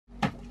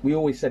we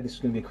always said this was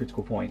going to be a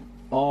critical point.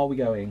 Are we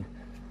going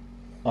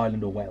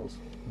Ireland or Wales?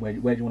 Where do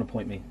you want to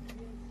point me?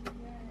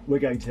 We're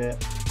going to...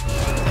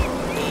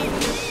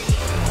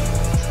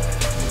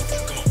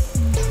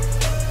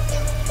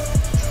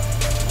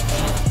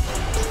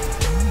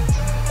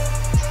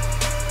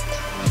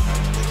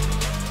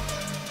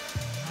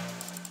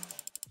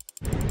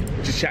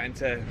 Just chatting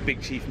to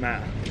Big Chief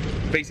Matt.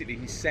 Basically,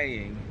 he's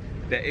saying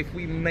that if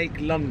we make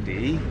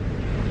Lundy,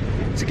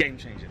 it's a game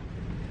changer.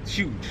 It's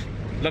huge.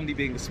 Lundy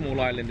being the small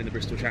island in the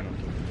Bristol Channel.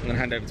 I'm going to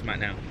hand over to Matt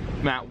now.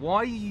 Matt, why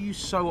are you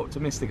so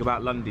optimistic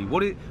about Lundy?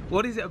 What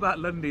is it about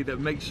Lundy that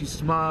makes you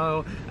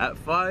smile at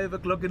 5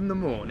 o'clock in the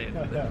morning?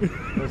 Well,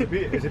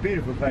 it's a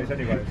beautiful place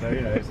anyway, so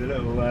you know, it's a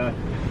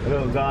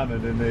little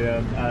diamond in the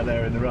out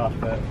there in the rough.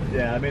 But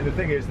yeah, I mean, the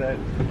thing is that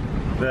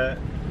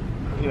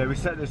you know, we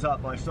set this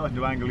up by starting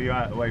to angle you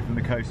out away from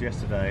the coast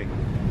yesterday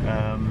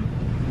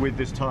with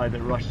this tide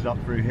that rushes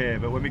up through here,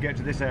 but when we get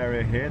to this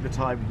area here, the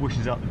tide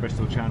whooshes up the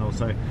Bristol Channel,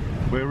 so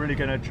we're really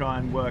going to try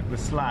and work the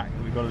slack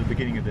that we've got at the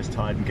beginning of this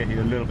tide and get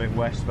you a little bit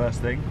west first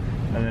thing,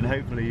 and then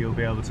hopefully you'll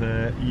be able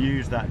to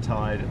use that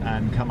tide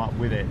and come up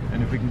with it.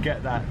 And if we can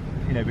get that,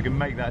 you know, if we can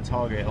make that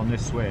target on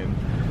this swim,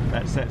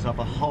 that sets up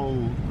a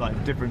whole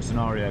like different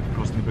scenario for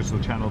crossing the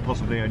Bristol Channel,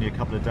 possibly only a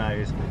couple of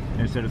days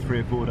instead of 3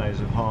 or 4 days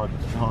of hard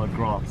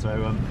graft.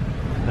 So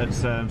let's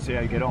see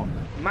how you get on.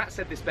 Matt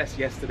said this best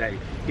yesterday.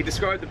 He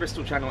described the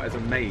Bristol Channel as a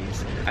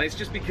maze, and it's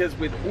just because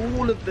with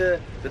all of the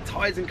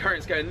tides and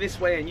currents going this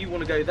way and you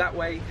want to go that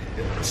way,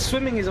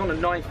 swimming is on a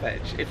knife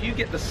edge. If you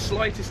get the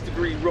slightest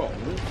degree wrong,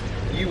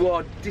 you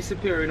are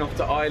disappearing off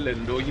to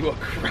Ireland, or you are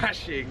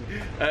crashing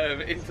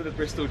into the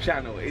Bristol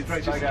Channel. It's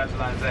just going out to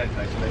Land's End,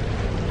 actually.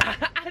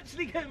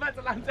 Actually going back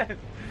to Land's End?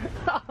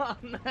 Oh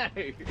no!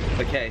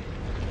 Okay,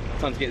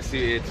 time to get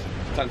suited,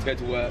 time to go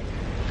to work,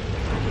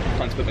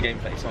 time to put my game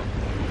face on.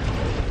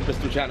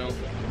 Bristol Channel,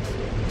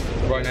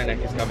 Rhino Neck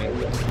is coming.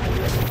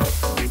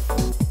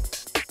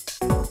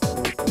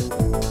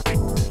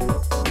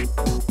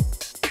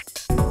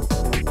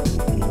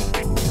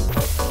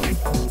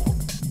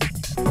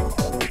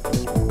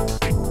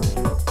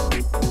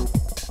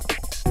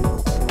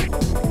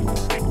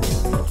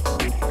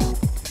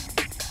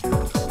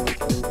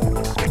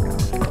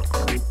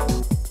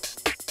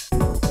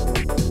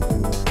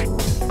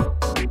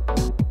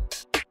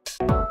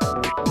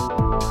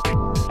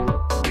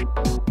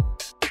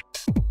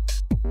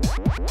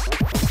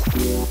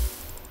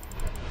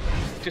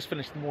 Just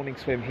finished the morning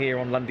swim here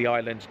on Lundy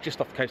Island,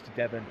 just off the coast of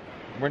Devon.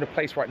 We're in a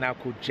place right now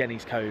called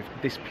Jenny's Cove.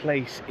 This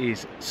place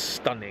is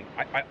stunning.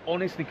 I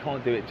honestly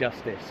can't do it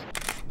justice.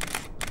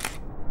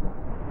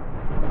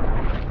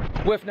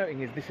 Worth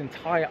noting is this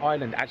entire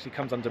island actually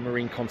comes under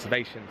marine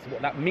conservation. So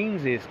what that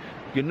means is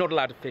you're not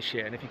allowed to fish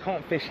here. And if you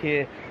can't fish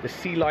here, the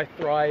sea life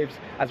thrives.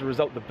 As a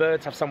result, the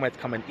birds have somewhere to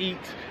come and eat.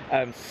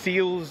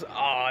 Seals,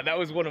 that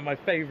was one of my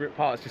favorite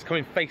parts, just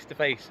coming face to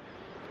face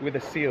with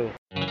a seal.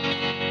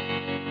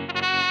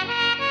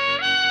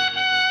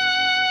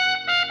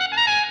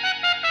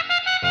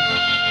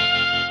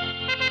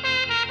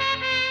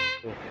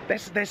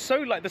 They're so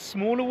like the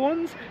smaller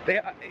ones.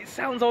 It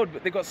sounds odd,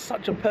 but they've got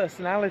such a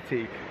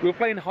personality. We were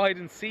playing hide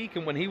and seek,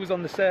 and when he was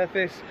on the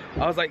surface,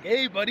 I was like,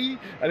 "Hey, buddy!"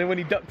 And then when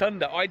he ducked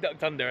under, I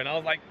ducked under, and I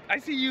was like, "I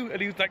see you," and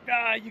he was like,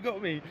 "Ah, you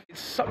got me." It's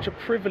such a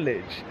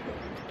privilege,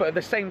 but at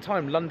the same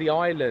time, Lundy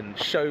Island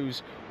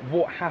shows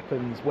what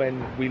happens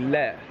when we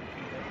let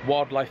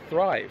wildlife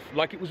thrive,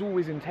 like it was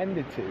always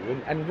intended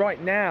to. And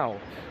right now,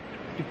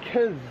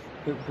 because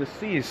the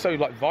sea is so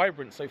like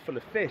vibrant, so full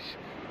of fish,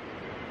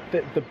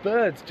 the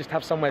birds just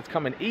have somewhere to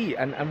come and eat,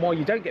 and while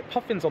you don't get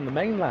puffins on the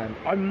mainland,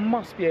 I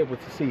must be able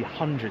to see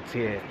hundreds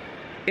here.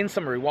 In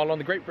summary, while on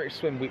the Great British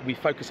Swim we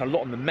focus a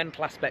lot on the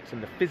mental aspects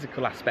and the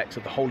physical aspects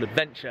of the whole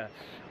adventure,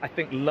 I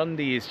think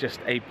Lundy is just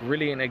a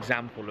brilliant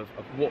example of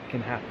what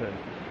can happen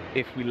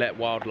if we let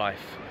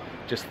wildlife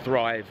just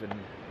thrive and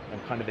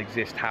kind of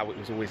exist how it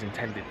was always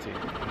intended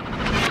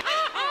to.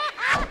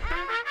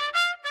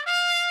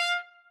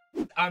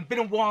 It's been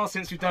a while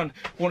since we've done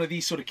one of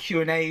these sort of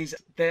Q&As.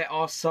 There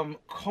are some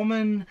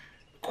common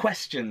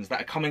questions that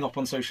are coming up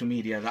on social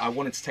media that I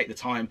wanted to take the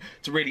time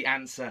to really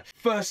answer.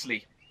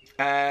 Firstly,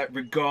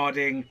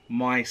 regarding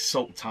my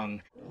salt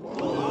tongue.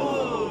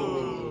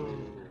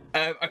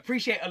 I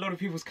appreciate a lot of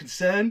people's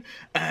concern.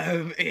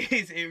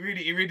 It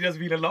really does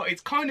mean a lot.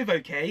 It's kind of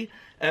okay.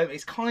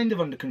 It's kind of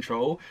under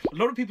control. A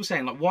lot of people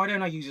saying like, why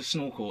don't I use a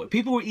snorkel?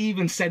 People were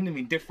even sending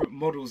me different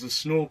models of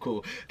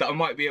snorkel that I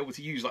might be able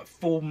to use, like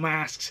full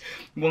masks,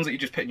 ones that you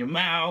just put in your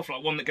mouth,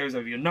 like one that goes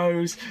over your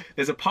nose.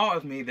 There's a part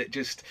of me that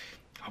just,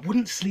 I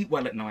wouldn't sleep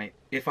well at night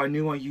if I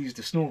knew I used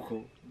a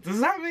snorkel. Does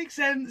that make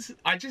sense?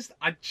 I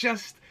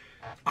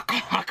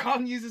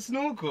can't use a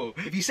snorkel.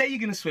 If you say you're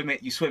gonna swim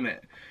it, you swim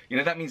it. You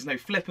know, that means no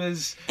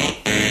flippers,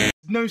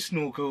 no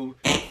snorkel.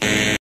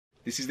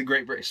 This is the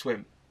Great British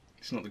Swim.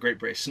 It's not the Great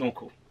British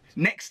Snorkel.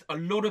 Next, a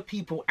lot of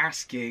people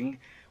asking,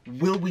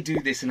 will we do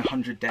this in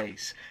 100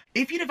 days?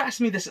 If you'd have asked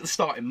me this at the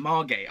start in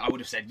Margate, I would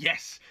have said,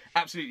 yes,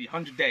 absolutely,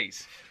 100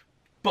 days.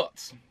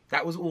 But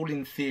that was all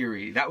in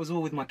theory. That was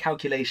all with my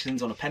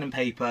calculations on a pen and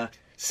paper,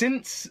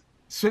 Since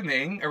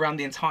swimming around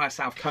the entire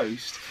south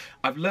coast,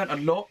 I've learnt a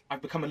lot.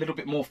 I've become a little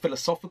bit more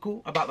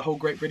philosophical about the whole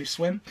Great British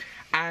Swim.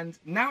 And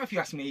now if you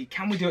ask me,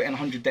 can we do it in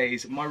 100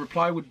 days? My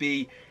reply would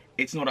be,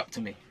 it's not up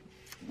to me.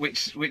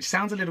 Which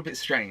sounds a little bit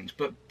strange,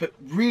 but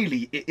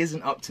really it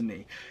isn't up to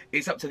me.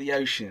 It's up to the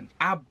ocean.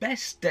 Our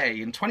best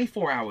day, in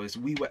 24 hours,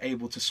 we were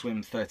able to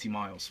swim 30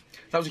 miles.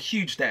 That was a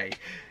huge day.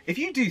 If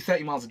you do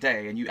 30 miles a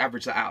day and you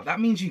average that out, that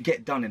means you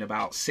get done in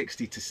about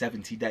 60 to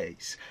 70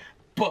 days.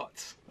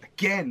 But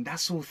again,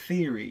 that's all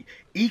theory.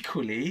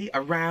 Equally,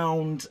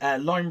 around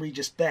Lyme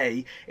Regis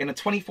Bay, in a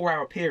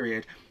 24-hour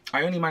period,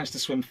 I only managed to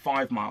swim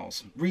 5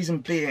 miles. Reason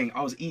being,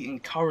 I was eating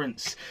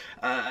currents.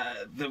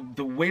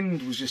 The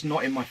wind was just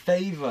not in my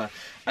favour.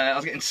 I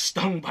was getting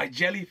stung by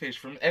jellyfish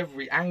from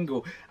every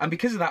angle. And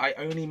because of that, I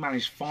only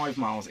managed 5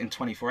 miles in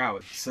 24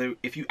 hours. So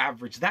if you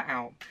average that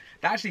out,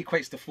 that actually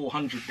equates to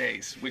 400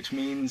 days, which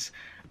means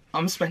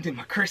I'm spending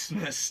my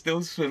Christmas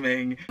still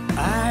swimming.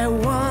 I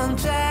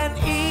want an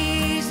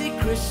easy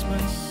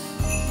Christmas,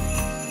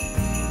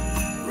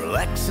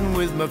 relaxing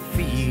with my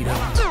feet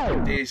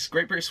up. This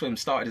Great British Swim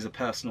started as a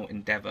personal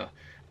endeavour,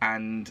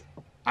 and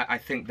I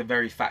think the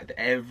very fact that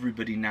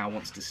everybody now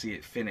wants to see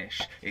it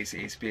finish,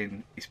 it's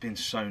been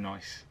so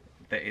nice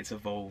that it's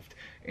evolved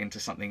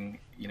into something,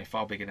 you know,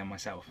 far bigger than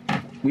myself.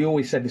 We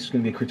always said this was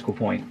going to be a critical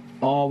point.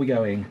 Are we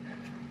going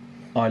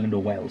Ireland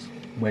or Wales?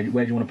 Where do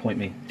you want to point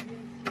me?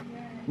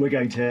 We're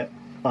going to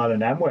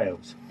Ireland and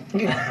Wales.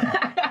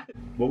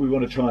 What we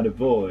want to try and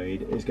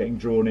avoid is getting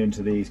drawn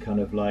into these kind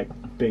of like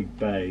big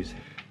bays.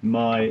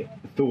 My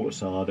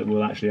thoughts are that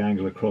we'll actually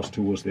angle across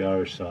towards the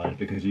Irish side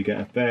because you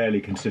get a fairly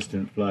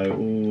consistent flow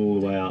all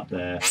the way up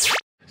there.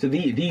 So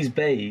these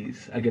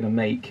bays are going to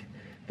make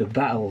the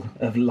Battle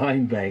of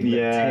Lyme Bay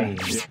look tame.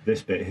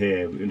 This bit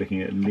here, we're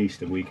looking at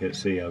least a week at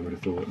sea, I would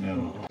have thought.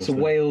 No. So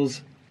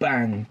Wales,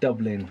 bang,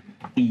 Dublin,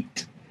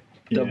 eat,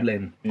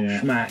 Dublin,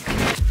 smack.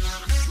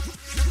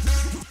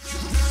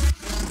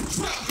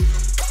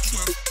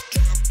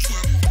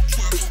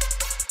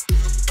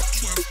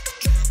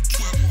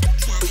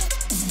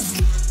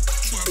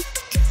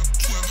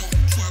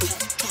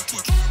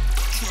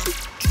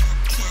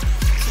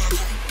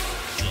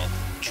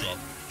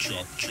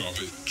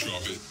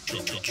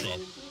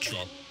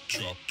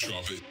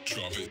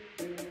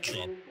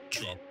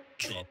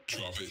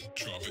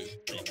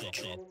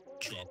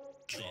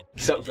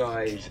 So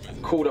guys,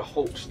 called a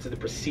halt to the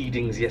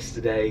proceedings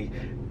yesterday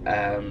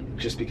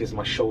just because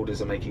my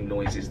shoulders are making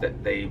noises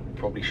that they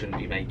probably shouldn't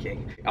be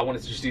making. I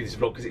wanted to just do this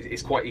vlog because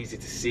it's quite easy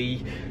to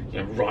see,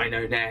 you know,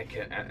 rhino neck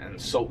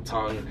and salt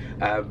tongue,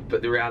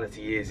 but the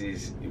reality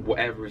is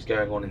whatever is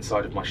going on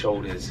inside of my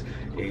shoulders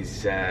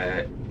is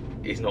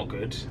not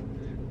good.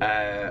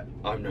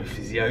 I'm no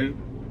physio,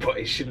 but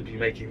it shouldn't be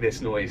making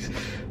this noise.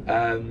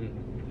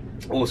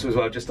 Also as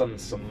well, just done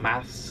some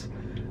maths.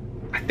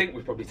 I think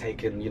we've probably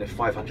taken, you know,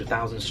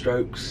 500,000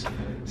 strokes.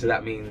 So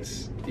that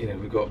means, you know,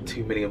 we've got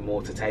 2 million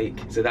more to take.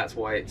 So that's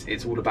why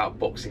it's all about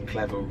boxing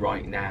clever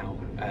right now.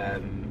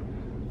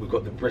 We've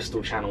got the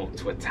Bristol Channel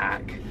to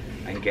attack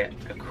and get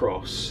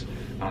across.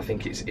 And I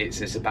think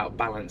it's about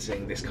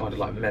balancing this kind of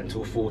like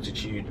mental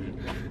fortitude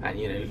and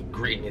you know,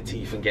 gritting your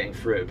teeth and getting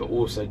through it, but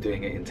also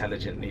doing it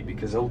intelligently,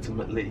 because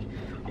ultimately,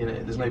 you know,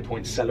 there's no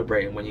point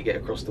celebrating when you get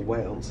across to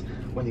Wales,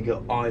 when you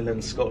got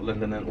Ireland,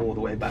 Scotland, and then all the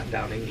way back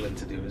down England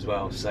to do as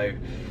well. So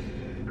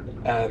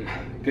gonna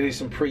do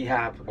some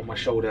prehab on my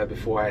shoulder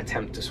before I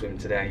attempt to swim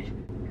today.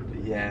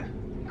 But yeah,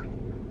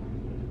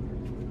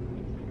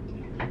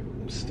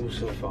 still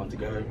so far to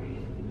go.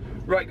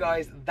 Right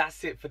guys,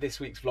 that's it for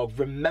this week's vlog.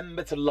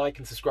 Remember to like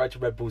and subscribe to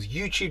Red Bull's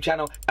YouTube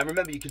channel, and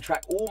remember you can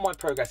track all my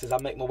progress as I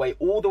make my way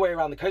all the way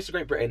around the coast of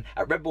Great Britain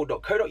at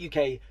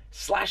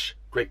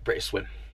redbull.co.uk/Great British Swim.